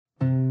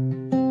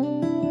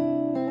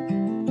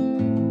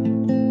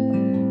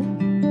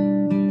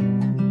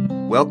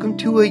Welcome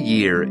to A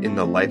Year in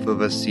the Life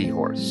of a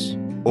Seahorse.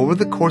 Over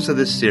the course of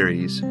this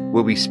series,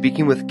 we'll be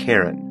speaking with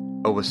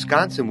Karen, a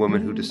Wisconsin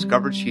woman who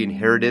discovered she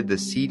inherited the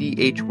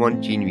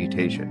CDH1 gene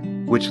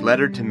mutation, which led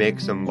her to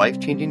make some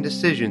life-changing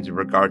decisions in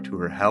regard to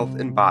her health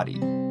and body.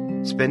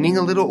 Spending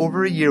a little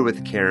over a year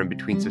with Karen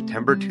between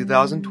September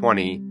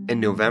 2020 and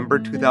November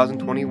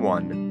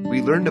 2021,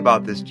 we learned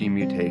about this gene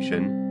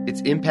mutation,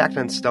 its impact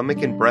on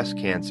stomach and breast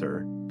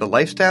cancer, the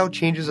lifestyle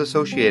changes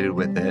associated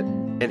with it,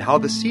 and how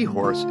the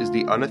seahorse is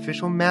the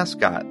unofficial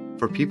mascot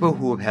for people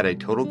who have had a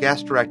total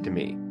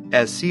gastrectomy,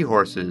 as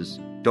seahorses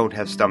don't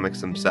have stomachs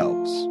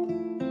themselves.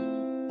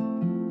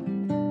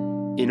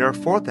 In our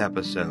fourth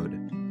episode,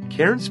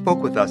 Karen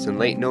spoke with us in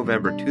late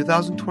November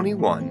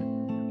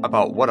 2021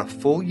 about what a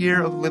full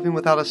year of living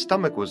without a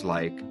stomach was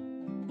like,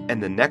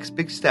 and the next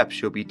big step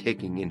she'll be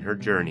taking in her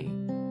journey.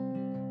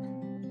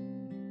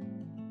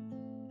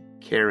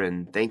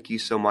 Karen, thank you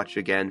so much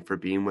again for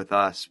being with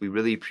us. We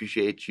really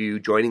appreciate you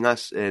joining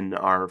us in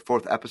our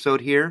fourth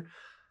episode here,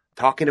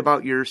 talking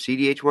about your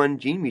CDH1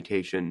 gene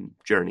mutation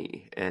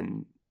journey.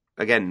 And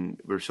again,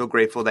 we're so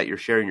grateful that you're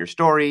sharing your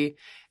story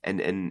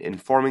and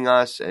informing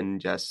us and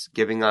just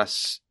giving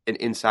us an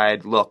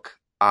inside look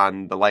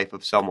on the life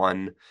of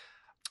someone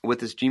with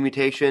this gene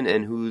mutation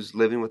and who's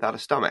living without a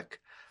stomach.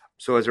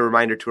 So as a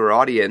reminder to our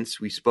audience,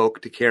 we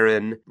spoke to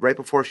Karen right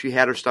before she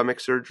had her stomach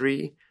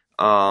surgery,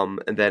 and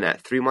then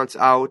at 3 months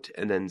out,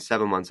 and then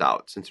 7 months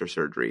out since her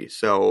surgery.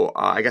 So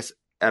I guess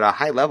at a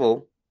high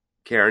level,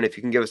 Karen, if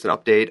you can give us an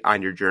update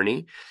on your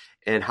journey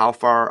and how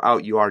far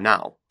out you are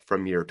now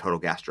from your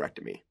total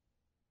gastrectomy.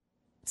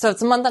 So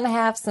it's a month and a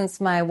half since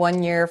my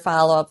 1 year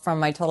follow-up from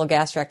my total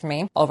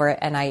gastrectomy over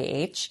at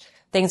NIH.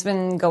 Things have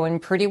been going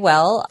pretty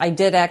well. I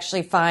did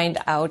actually find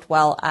out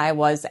while I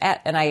was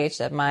at NIH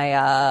that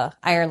my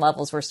iron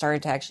levels were starting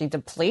to actually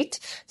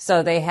deplete.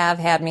 So they have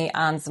had me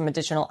on some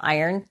additional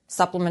iron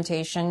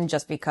supplementation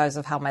just because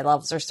of how my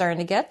levels are starting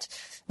to get.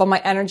 But my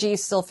energy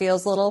still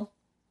feels a little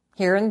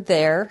here and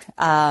there,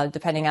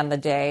 depending on the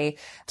day.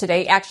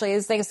 Today actually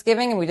is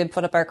Thanksgiving, and we did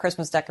put up our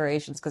Christmas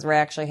decorations because we're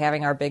actually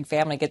having our big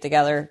family get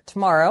together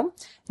tomorrow.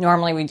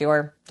 Normally we do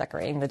our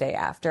decorating the day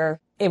after.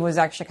 It was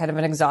actually kind of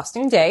an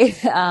exhausting day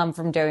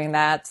from doing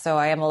that, so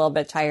I am a little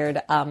bit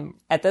tired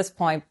at this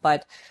point.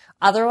 But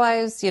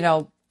otherwise,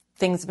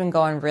 things have been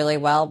going really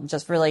well.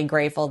 Just really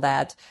grateful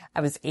that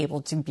I was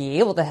able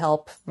to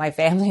help my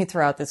family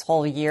throughout this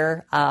whole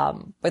year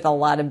with a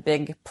lot of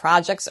big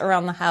projects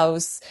around the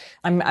house.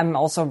 I'm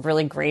also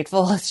really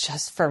grateful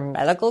just for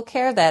medical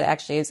care that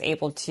actually is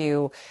able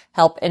to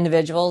help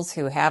individuals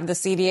who have the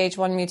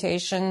CDH1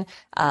 mutation.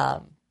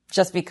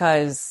 Just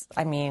because,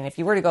 if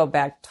you were to go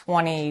back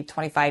 20,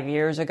 25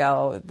 years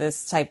ago,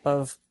 this type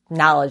of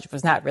knowledge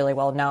was not really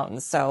well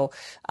known. So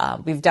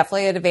we've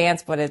definitely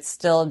advanced, but it's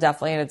still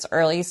definitely in its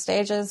early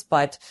stages,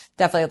 but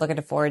definitely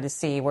looking forward to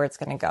see where it's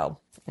going to go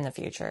in the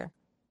future.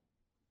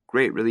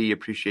 Great. Really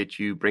appreciate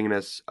you bringing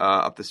us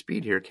up to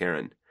speed here,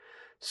 Karen.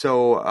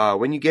 So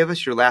when you gave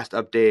us your last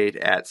update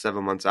at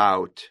 7 months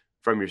out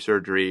from your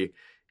surgery,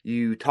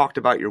 you talked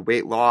about your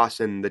weight loss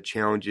and the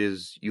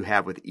challenges you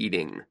have with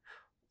eating.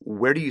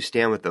 Where do you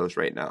stand with those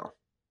right now?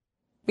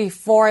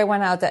 Before I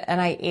went out to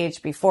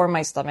NIH, before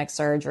my stomach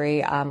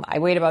surgery, I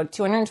weighed about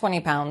 220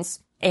 pounds.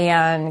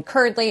 And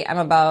currently I'm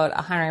about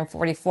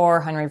 144,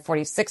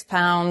 146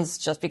 pounds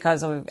just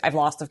because I've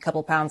lost a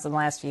couple pounds in the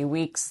last few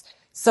weeks.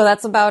 So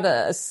that's about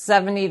a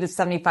 70 to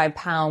 75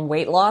 pound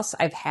weight loss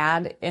I've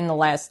had in the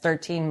last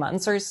 13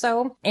 months or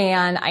so.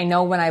 And I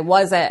know when I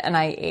was at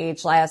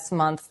NIH last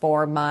month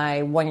for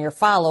my 1 year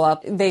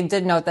follow-up, they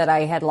did note that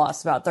I had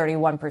lost about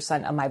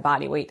 31% of my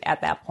body weight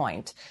at that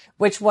point,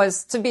 which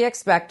was to be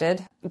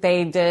expected.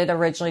 They did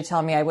originally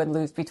tell me I would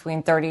lose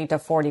between 30 to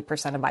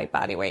 40% of my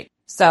body weight.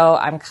 So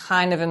I'm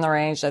kind of in the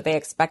range that they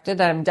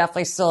expected. I'm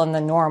definitely still in the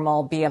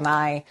normal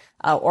BMI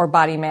or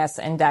body mass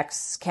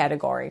index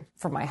category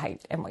for my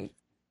height and weight.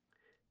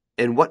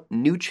 And what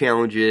new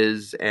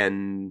challenges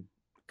and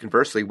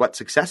conversely, what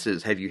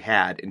successes have you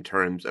had in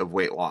terms of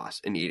weight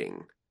loss and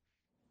eating?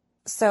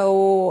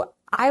 So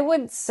I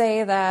would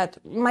say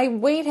that my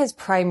weight has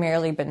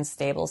primarily been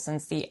stable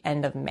since the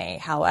end of May.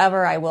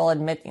 However, I will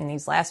admit in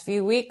these last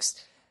few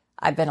weeks,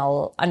 I've been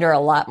under a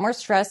lot more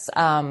stress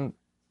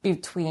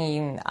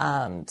between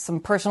some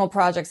personal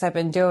projects I've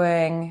been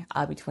doing,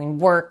 between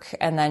work,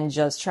 and then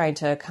just trying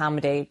to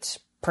accommodate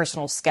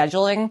personal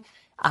scheduling.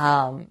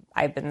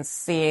 I've been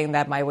seeing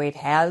that my weight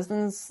has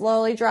been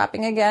slowly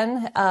dropping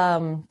again.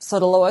 So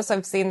the lowest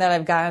I've seen that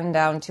I've gotten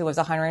down to was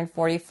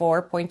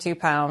 144.2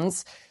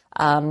 pounds.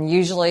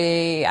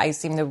 Usually I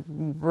seem to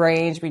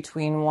range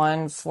between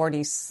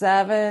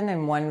 147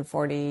 and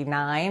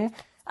 149.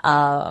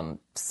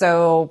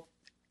 So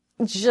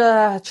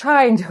just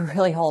trying to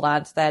really hold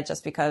on to that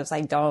just because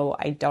I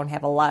don't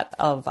have a lot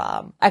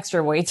of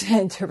extra weight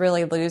to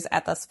really lose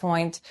at this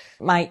point.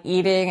 My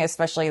eating,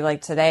 especially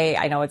like today,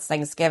 I know it's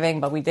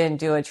Thanksgiving, but we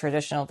didn't do a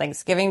traditional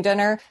Thanksgiving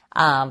dinner.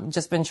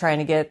 Just been trying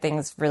to get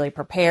things really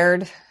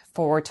prepared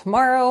for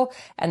tomorrow.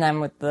 And then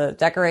with the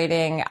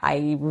decorating,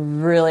 I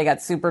really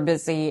got super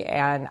busy,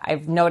 and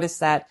I've noticed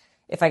that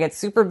If I get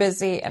super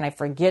busy and I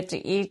forget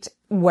to eat,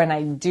 when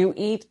I do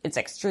eat, it's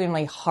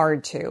extremely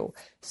hard to.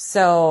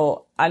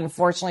 So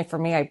unfortunately for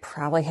me, I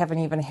probably haven't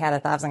even had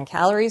 1,000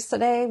 calories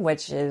today,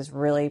 which is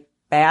really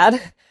bad.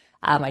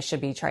 I should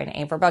be trying to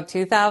aim for about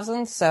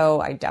 2,000. So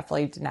I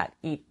definitely did not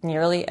eat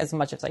nearly as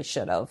much as I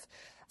should have.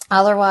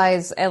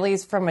 Otherwise, at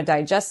least from a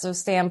digestive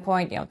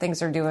standpoint,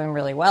 things are doing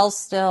really well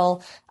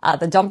still.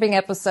 The dumping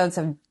episodes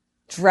have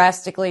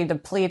drastically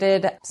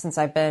depleted since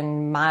I've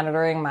been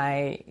monitoring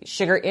my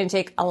sugar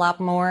intake a lot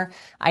more.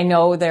 I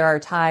know there are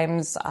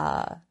times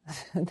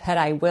that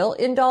I will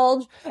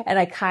indulge, and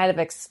I kind of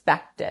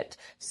expect it.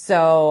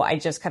 So I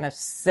just kind of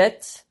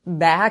sit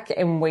back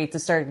and wait to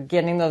start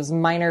getting those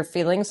minor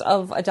feelings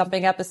of a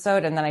dumping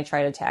episode, and then I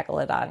try to tackle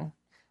it on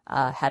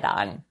head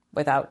on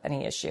without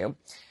any issue.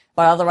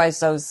 But otherwise,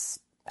 those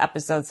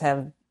episodes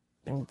have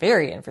been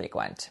very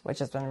infrequent, which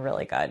has been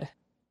really good.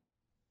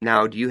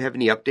 Now, do you have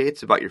any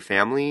updates about your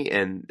family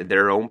and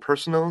their own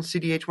personal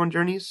CDH1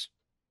 journeys?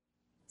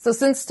 So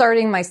since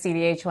starting my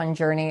CDH1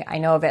 journey, I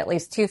know of at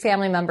least 2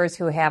 family members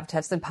who have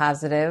tested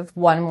positive.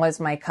 One was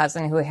my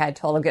cousin who had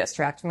total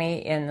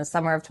gastrectomy in the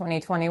summer of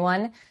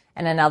 2021.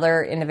 And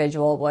another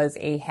individual was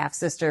a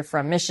half-sister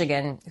from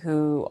Michigan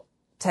who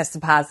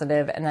tested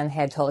positive and then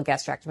had total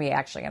gastrectomy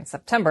actually in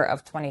September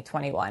of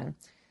 2021.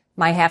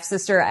 My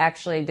half-sister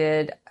actually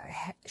did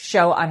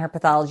show on her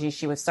pathology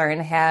she was starting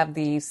to have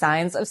the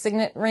signs of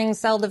signet ring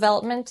cell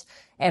development,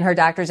 and her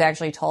doctors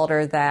actually told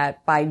her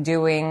that by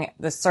doing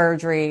the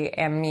surgery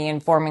and me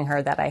informing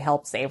her that I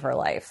helped save her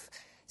life.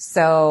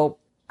 So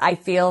I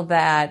feel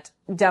that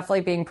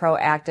definitely being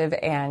proactive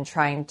and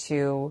trying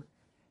to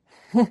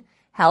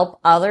help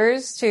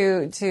others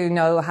to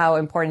know how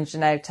important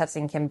genetic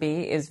testing can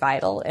be is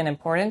vital and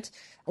important.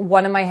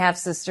 One of my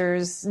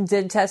half-sisters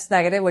did test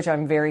negative, which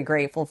I'm very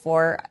grateful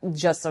for,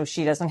 just so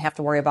she doesn't have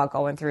to worry about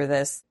going through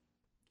this.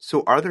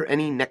 So are there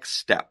any next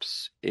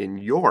steps in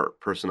your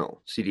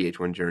personal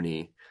CDH1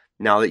 journey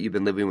now that you've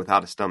been living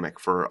without a stomach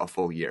for a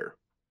full year?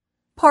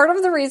 Part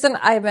of the reason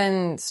I've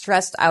been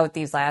stressed out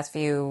these last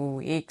few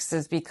weeks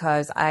is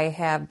because I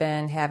have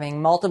been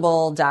having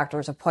multiple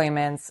doctor's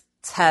appointments,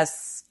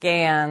 tests,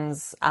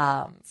 scans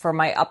for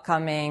my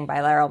upcoming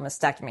bilateral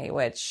mastectomy,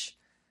 which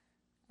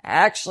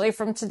actually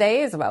from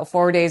today is about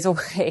 4 days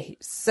away.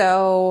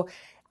 So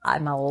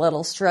I'm a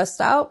little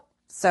stressed out.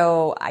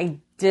 So I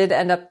did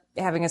end up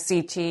having a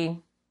CT,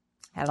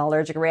 had an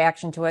allergic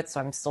reaction to it. So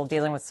I'm still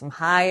dealing with some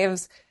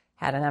hives,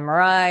 had an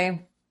MRI,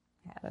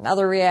 had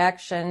another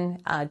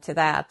reaction to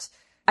that.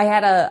 I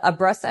had a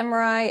breast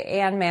MRI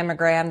and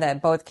mammogram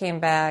that both came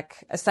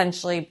back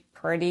essentially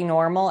pretty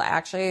normal.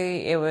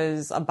 Actually, it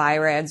was a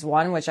BI-RADS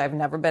 1, which I've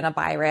never been a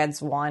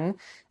BI-RADS 1.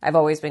 I've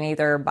always been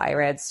either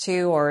BI-RADS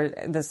 2 or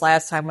this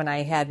last time when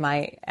I had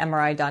my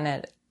MRI done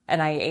at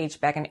NIH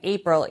back in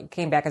April, it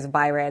came back as a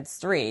BI-RADS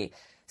 3.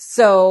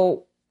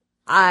 So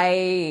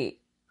I'm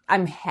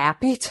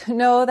happy to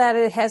know that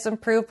it has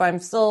improved, but I'm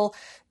still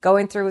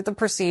going through with the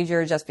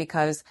procedure just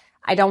because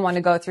I don't want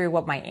to go through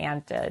what my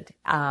aunt did.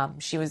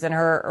 She was in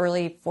her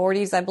early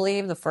 40s, I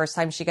believe, the first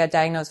time she got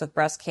diagnosed with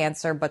breast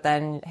cancer, but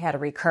then had a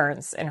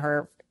recurrence in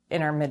her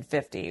mid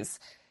 50s.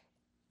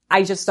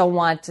 I just don't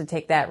want to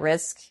take that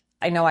risk.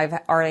 I know I've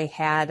already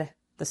had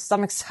the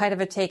stomach side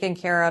of it taken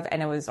care of,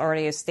 and it was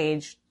already a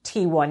stage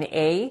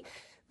T1A,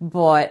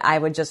 but I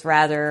would just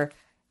rather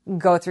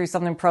go through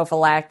something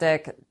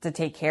prophylactic to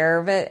take care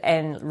of it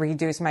and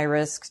reduce my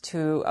risk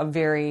to a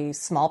very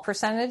small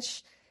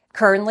percentage.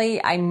 Currently,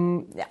 I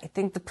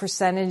think the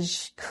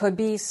percentage could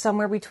be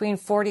somewhere between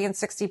 40 and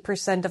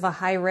 60% of a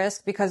high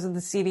risk because of the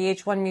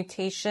CDH1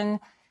 mutation.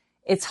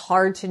 It's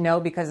hard to know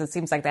because it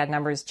seems like that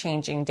number is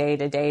changing day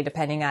to day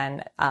depending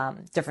on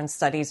different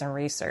studies and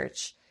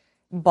research.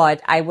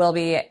 But I will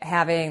be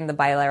having the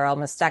bilateral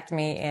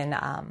mastectomy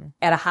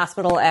at a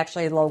hospital,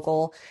 actually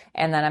local,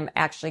 and then I'm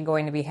actually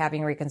going to be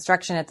having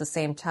reconstruction at the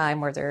same time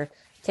where they're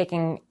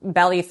taking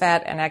belly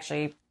fat and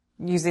actually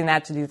using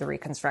that to do the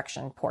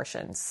reconstruction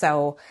portion.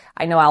 So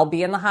I know I'll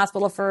be in the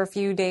hospital for a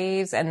few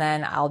days and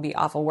then I'll be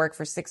off of work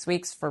for 6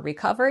 weeks for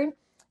recovery.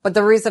 But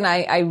the reason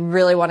I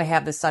really want to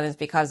have this done is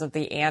because of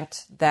the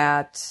aunt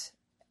that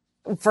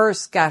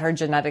first got her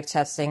genetic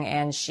testing,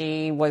 and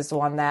she was the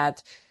one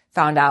that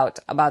found out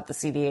about the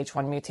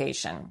CDH1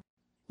 mutation.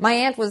 My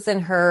aunt was in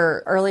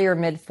her earlier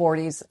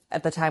mid-40s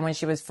at the time when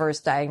she was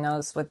first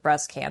diagnosed with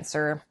breast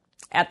cancer.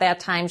 At that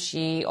time,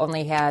 she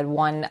only had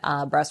one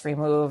breast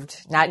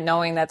removed, not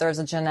knowing that there was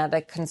a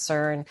genetic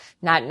concern,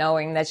 not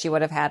knowing that she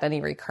would have had any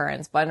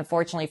recurrence. But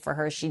unfortunately for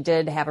her, she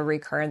did have a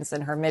recurrence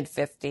in her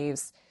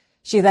mid-50s.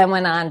 She then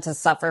went on to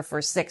suffer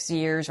for 6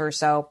 years or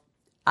so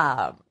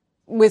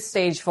with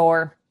stage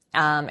 4,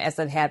 as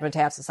it had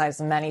metastasized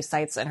in many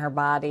sites in her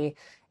body.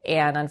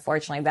 And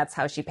unfortunately, that's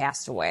how she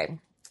passed away.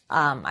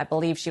 I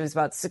believe she was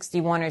about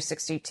 61 or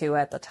 62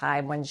 at the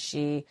time when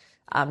she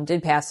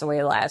did pass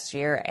away last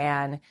year.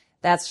 And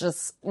that's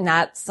just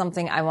not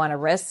something I want to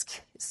risk.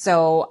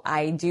 So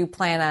I do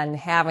plan on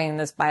having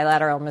this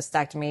bilateral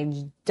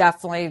mastectomy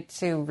definitely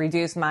to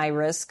reduce my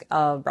risk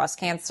of breast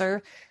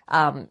cancer,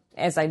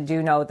 as I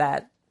do know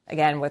that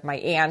again, with my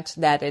aunt,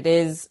 that it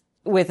is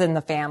within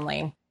the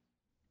family.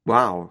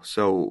 Wow.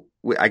 So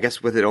I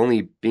guess with it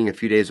only being a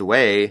few days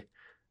away,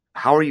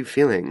 how are you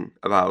feeling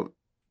about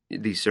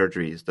these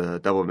surgeries, the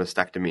double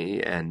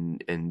mastectomy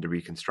and the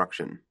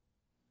reconstruction?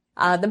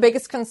 The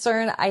biggest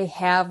concern I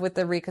have with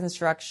the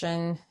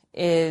reconstruction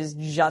is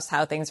just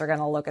how things are going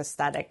to look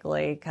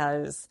aesthetically,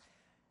 because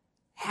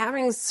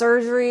having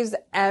surgeries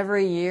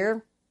every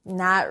year,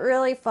 not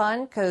really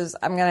fun, because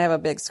I'm going to have a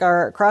big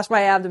scar across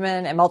my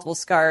abdomen and multiple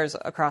scars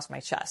across my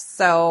chest.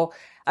 So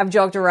I've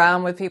joked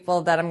around with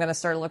people that I'm going to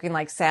start looking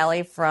like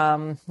Sally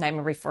from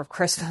Nightmare Before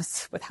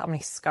Christmas with how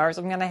many scars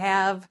I'm going to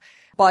have.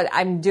 But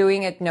I'm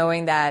doing it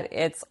knowing that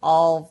it's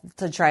all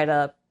to try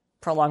to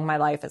prolong my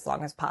life as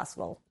long as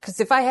possible. Because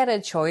if I had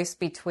a choice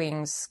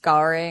between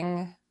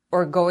scarring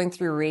or going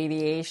through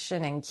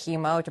radiation and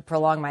chemo to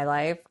prolong my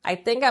life, I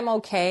think I'm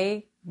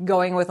okay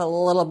going with a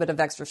little bit of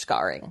extra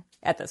scarring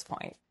at this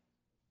point.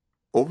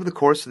 Over the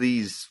course of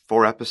these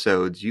 4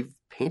 episodes, you've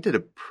painted a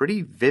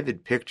pretty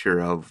vivid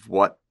picture of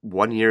what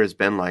 1 year has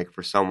been like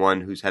for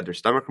someone who's had their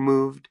stomach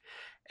removed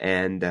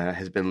and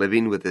has been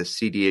living with this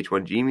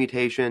CDH1 gene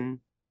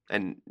mutation,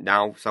 and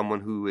now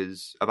someone who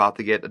is about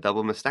to get a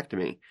double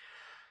mastectomy.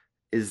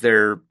 Is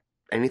there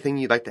anything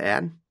you'd like to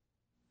add?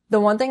 The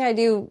one thing I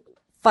do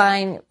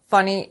find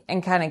funny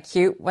and kind of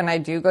cute when I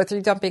do go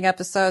through dumping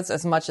episodes,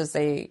 as much as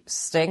they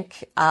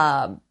stink,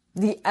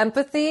 the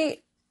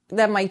empathy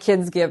that my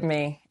kids give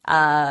me.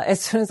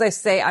 As soon as I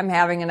say I'm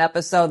having an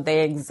episode,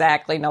 they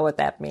exactly know what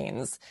that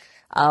means.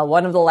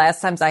 One of the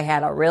last times I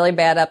had a really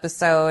bad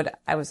episode,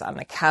 I was on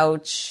the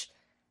couch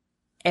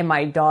and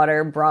my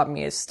daughter brought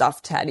me a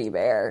stuffed teddy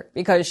bear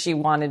because she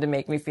wanted to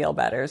make me feel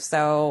better.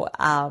 So,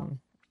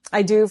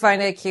 I do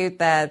find it cute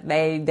that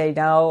they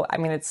know. I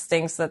mean, it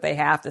stinks that they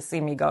have to see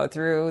me go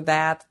through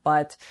that,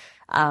 but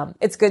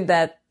it's good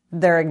that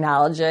they're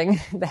acknowledging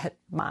that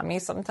mommy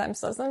sometimes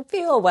doesn't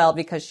feel well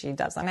because she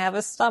doesn't have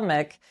a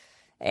stomach.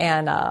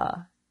 And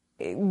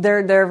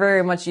they're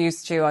very much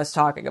used to us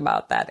talking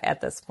about that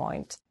at this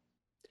point.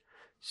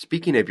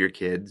 Speaking of your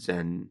kids,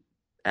 and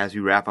as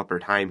we wrap up our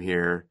time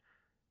here,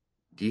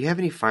 do you have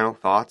any final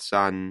thoughts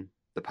on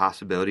the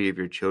possibility of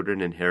your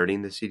children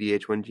inheriting the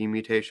CDH1 gene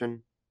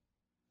mutation?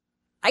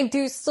 I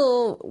do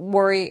still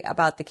worry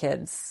about the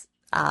kids,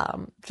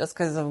 just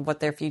because of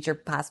what their future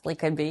possibly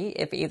could be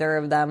if either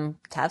of them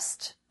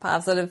test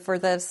positive for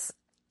this.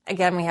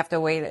 Again, we have to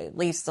wait at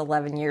least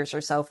 11 years or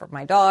so for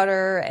my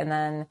daughter, and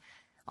then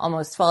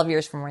almost 12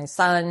 years for my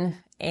son.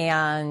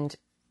 And,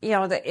 you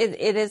know,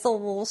 it is a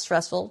little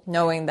stressful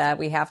knowing that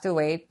we have to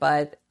wait,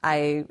 but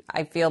I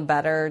feel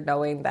better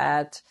knowing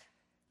that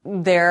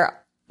there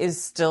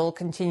is still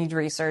continued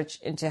research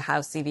into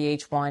how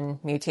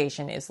CDH1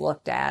 mutation is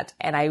looked at.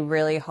 And I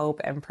really hope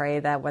and pray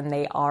that when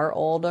they are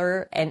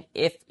older, and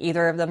if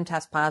either of them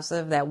test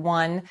positive, that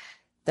one,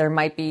 there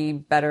might be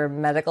better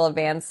medical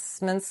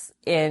advancements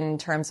in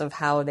terms of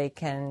how they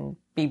can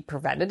be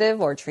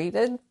preventative or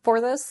treated for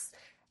this.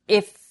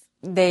 If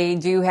they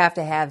do have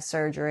to have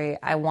surgery,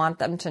 I want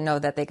them to know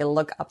that they can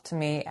look up to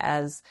me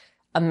as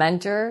a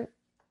mentor,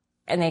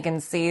 and they can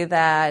see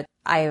that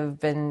I have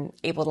been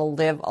able to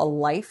live a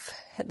life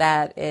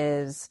that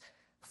is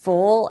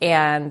full,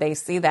 and they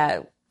see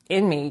that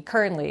in me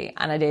currently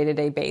on a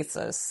day-to-day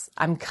basis.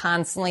 I'm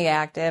constantly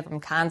active, I'm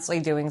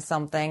constantly doing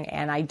something,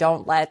 and I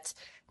don't let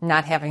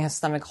not having a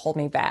stomach hold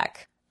me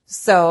back.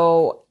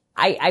 So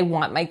I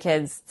want my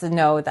kids to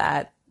know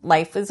that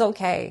life is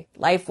okay.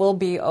 Life will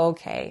be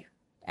okay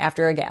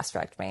after a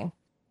gastrectomy.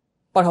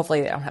 But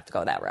hopefully they don't have to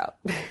go that route.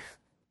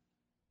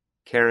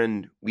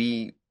 Karen,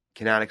 we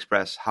cannot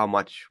express how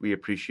much we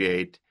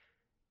appreciate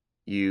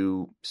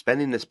you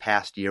spending this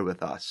past year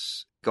with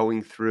us,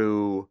 going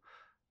through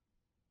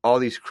all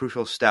these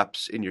crucial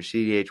steps in your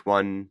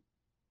CDH1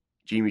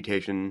 gene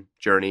mutation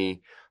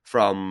journey,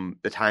 from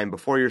the time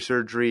before your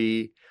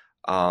surgery,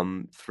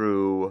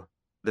 through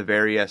the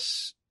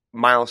various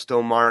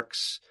milestone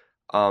marks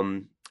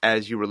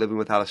as you were living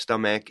without a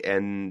stomach,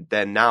 and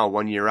then now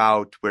 1 year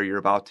out where you're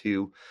about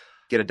to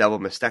get a double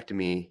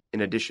mastectomy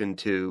in addition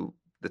to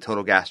the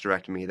total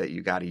gastrectomy that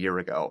you got a year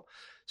ago.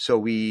 So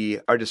we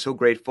are just so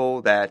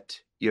grateful that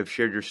you have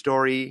shared your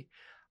story,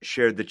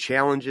 shared the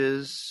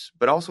challenges,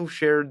 but also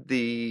shared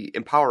the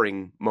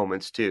empowering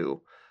moments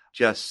too.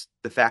 Just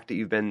the fact that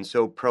you've been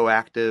so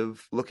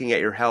proactive, looking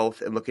at your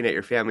health and looking at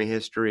your family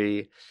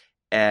history,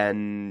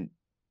 and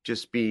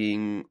just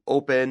being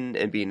open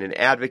and being an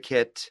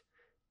advocate,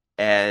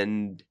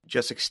 and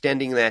just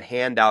extending that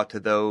hand out to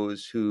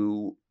those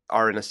who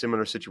are in a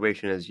similar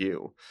situation as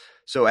you.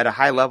 So at a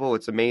high level,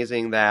 it's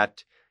amazing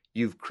that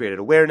you've created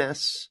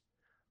awareness.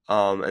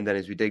 And then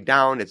as we dig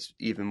down, it's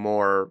even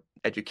more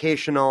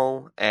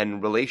educational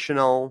and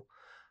relational.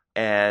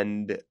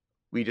 And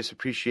we just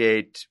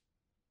appreciate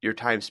your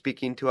time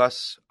speaking to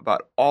us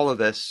about all of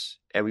this.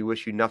 And we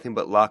wish you nothing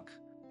but luck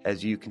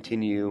as you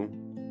continue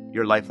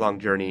your lifelong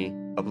journey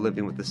of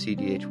living with the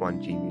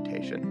CDH1 gene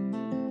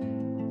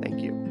mutation.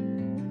 Thank you.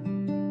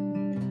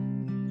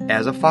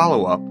 As a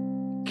follow-up,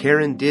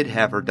 Karen did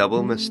have her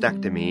double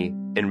mastectomy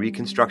and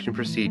reconstruction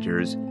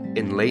procedures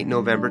in late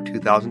November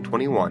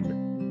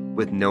 2021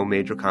 with no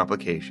major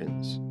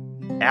complications.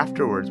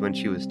 Afterwards, when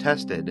she was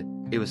tested,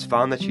 it was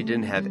found that she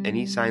didn't have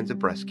any signs of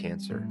breast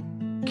cancer.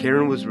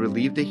 Karen was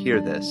relieved to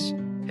hear this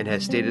and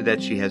has stated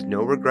that she has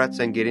no regrets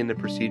on getting the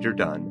procedure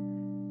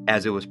done,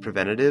 as it was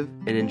preventative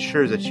and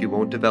ensures that she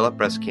won't develop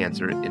breast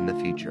cancer in the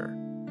future.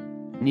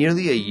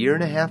 Nearly a year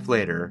and a half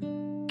later,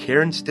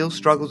 Karen still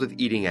struggles with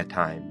eating at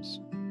times,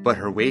 but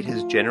her weight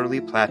has generally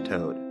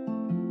plateaued.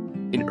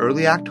 In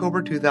early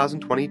October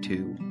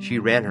 2022, she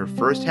ran her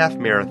first half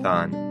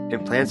marathon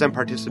and plans on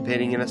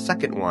participating in a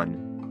second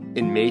one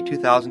in May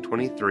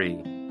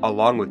 2023,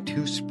 along with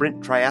 2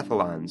 sprint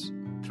triathlons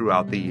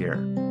throughout the year.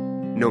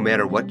 No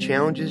matter what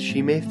challenges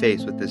she may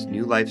face with this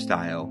new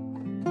lifestyle,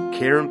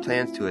 Karen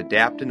plans to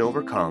adapt and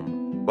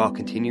overcome while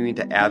continuing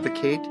to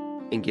advocate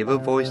and give a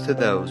voice to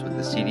those with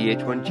the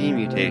CDH1 gene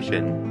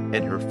mutation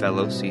and her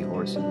fellow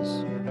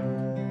seahorses.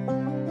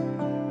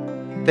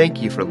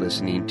 Thank you for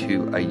listening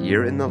to A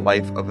Year in the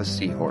Life of a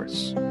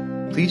Seahorse.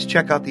 Please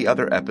check out the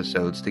other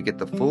episodes to get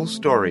the full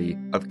story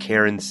of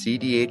Karen's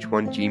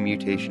CDH1 gene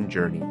mutation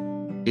journey.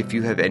 If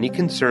you have any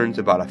concerns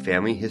about a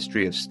family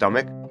history of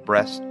stomach,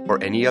 breast,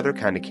 or any other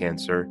kind of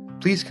cancer,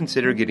 please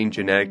consider getting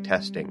genetic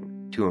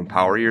testing to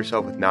empower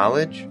yourself with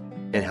knowledge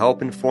and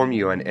help inform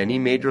you on any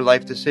major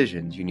life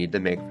decisions you need to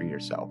make for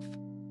yourself.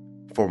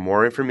 For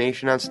more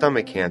information on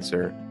stomach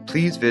cancer,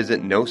 please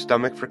visit No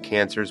Stomach for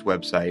Cancer's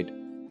website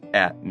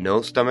at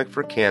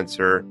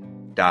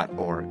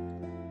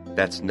nostomachforcancer.org.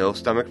 That's No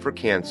Stomach for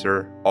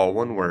Cancer, all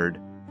one word,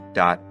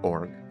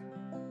 .org.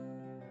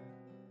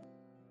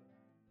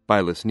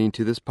 By listening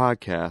to this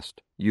podcast,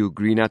 you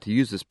agree not to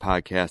use this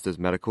podcast as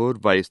medical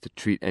advice to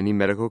treat any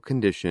medical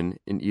condition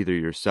in either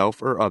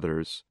yourself or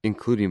others,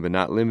 including but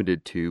not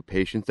limited to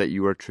patients that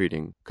you are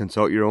treating.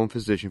 Consult your own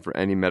physician for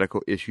any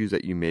medical issues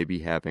that you may be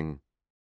having.